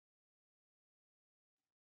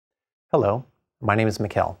Hello, my name is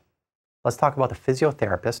Mikkel. Let's talk about the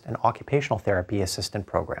Physiotherapist and Occupational Therapy Assistant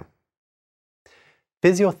Program.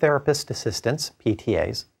 Physiotherapist assistants,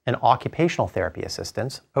 PTAs, and occupational therapy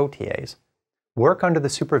assistants, OTAs, work under the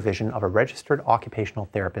supervision of a registered occupational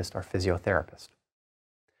therapist or physiotherapist.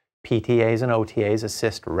 PTAs and OTAs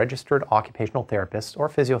assist registered occupational therapists or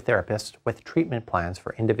physiotherapists with treatment plans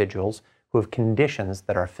for individuals who have conditions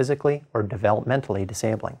that are physically or developmentally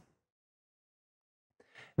disabling.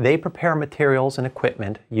 They prepare materials and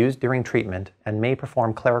equipment used during treatment and may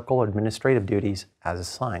perform clerical or administrative duties as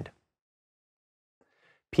assigned.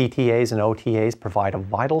 PTAs and OTAs provide a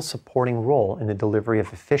vital supporting role in the delivery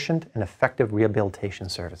of efficient and effective rehabilitation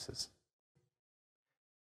services.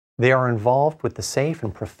 They are involved with the safe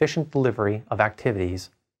and proficient delivery of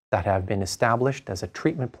activities that have been established as a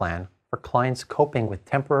treatment plan for clients coping with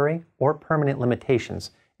temporary or permanent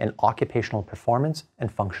limitations in occupational performance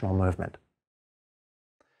and functional movement.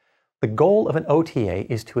 The goal of an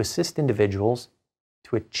OTA is to assist individuals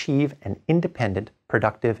to achieve an independent,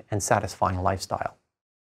 productive, and satisfying lifestyle.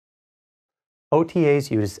 OTAs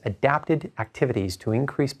use adapted activities to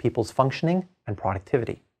increase people's functioning and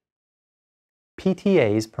productivity.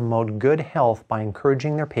 PTAs promote good health by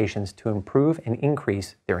encouraging their patients to improve and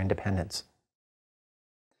increase their independence.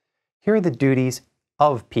 Here are the duties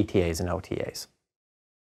of PTAs and OTAs.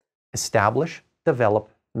 Establish, develop,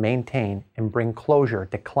 maintain, and bring closure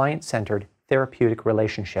to client-centered therapeutic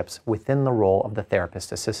relationships within the role of the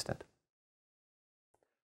therapist assistant.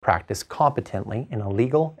 Practice competently in a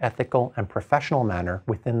legal, ethical, and professional manner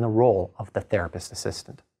within the role of the therapist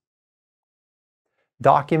assistant.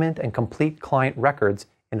 Document and complete client records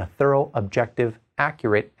in a thorough, objective,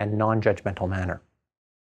 accurate, and non-judgmental manner.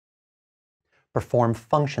 Perform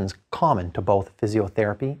functions common to both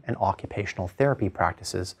physiotherapy and occupational therapy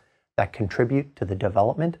practices that contribute to the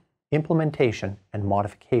development, implementation, and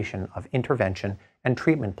modification of intervention and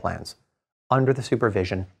treatment plans under the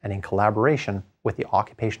supervision and in collaboration with the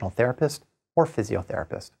occupational therapist or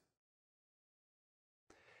physiotherapist.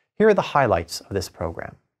 Here are the highlights of this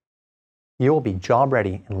program. You will be job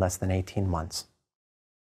ready in less than 18 months.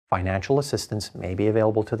 Financial assistance may be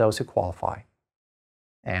available to those who qualify.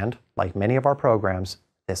 And, like many of our programs,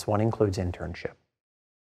 this one includes internship.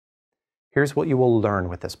 Here's what you will learn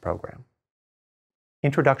with this program.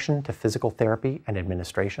 Introduction to physical therapy and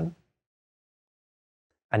administration.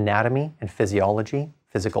 Anatomy and physiology,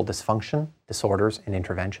 physical dysfunction, disorders, and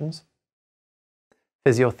interventions.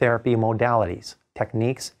 Physiotherapy modalities,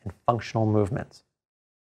 techniques, and functional movements.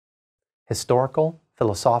 Historical,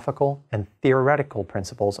 philosophical, and theoretical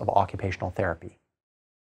principles of occupational therapy.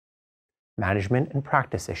 Management and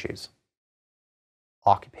practice issues.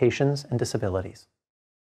 Occupations and disabilities.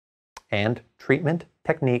 And treatment,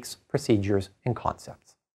 techniques, procedures, and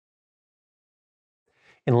concepts.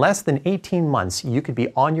 In less than 18 months, you could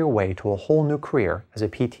be on your way to a whole new career as a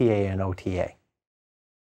PTA and OTA.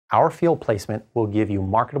 Our field placement will give you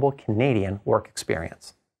marketable Canadian work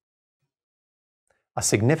experience. A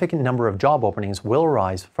significant number of job openings will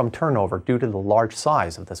arise from turnover due to the large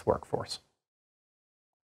size of this workforce.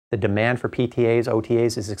 The demand for PTAs,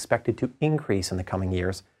 OTAs is expected to increase in the coming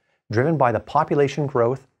years, driven by the population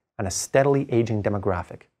growth and a steadily aging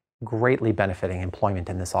demographic, greatly benefiting employment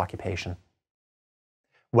in this occupation.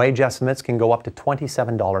 Wage estimates can go up to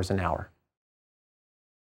 $27 an hour.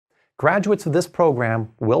 Graduates of this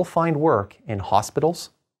program will find work in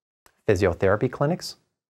hospitals, physiotherapy clinics,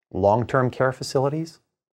 long-term care facilities,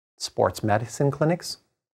 sports medicine clinics,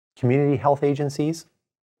 community health agencies,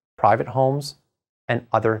 private homes, and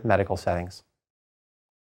other medical settings.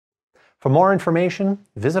 For more information,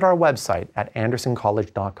 visit our website at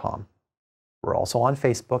andersoncollege.com. We're also on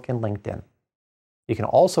Facebook and LinkedIn. You can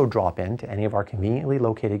also drop in to any of our conveniently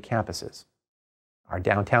located campuses. Our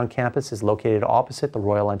downtown campus is located opposite the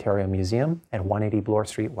Royal Ontario Museum at 180 Bloor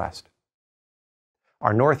Street West.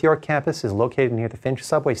 Our North York campus is located near the Finch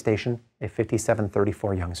subway station at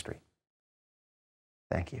 5734 Yonge Street.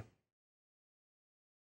 Thank you.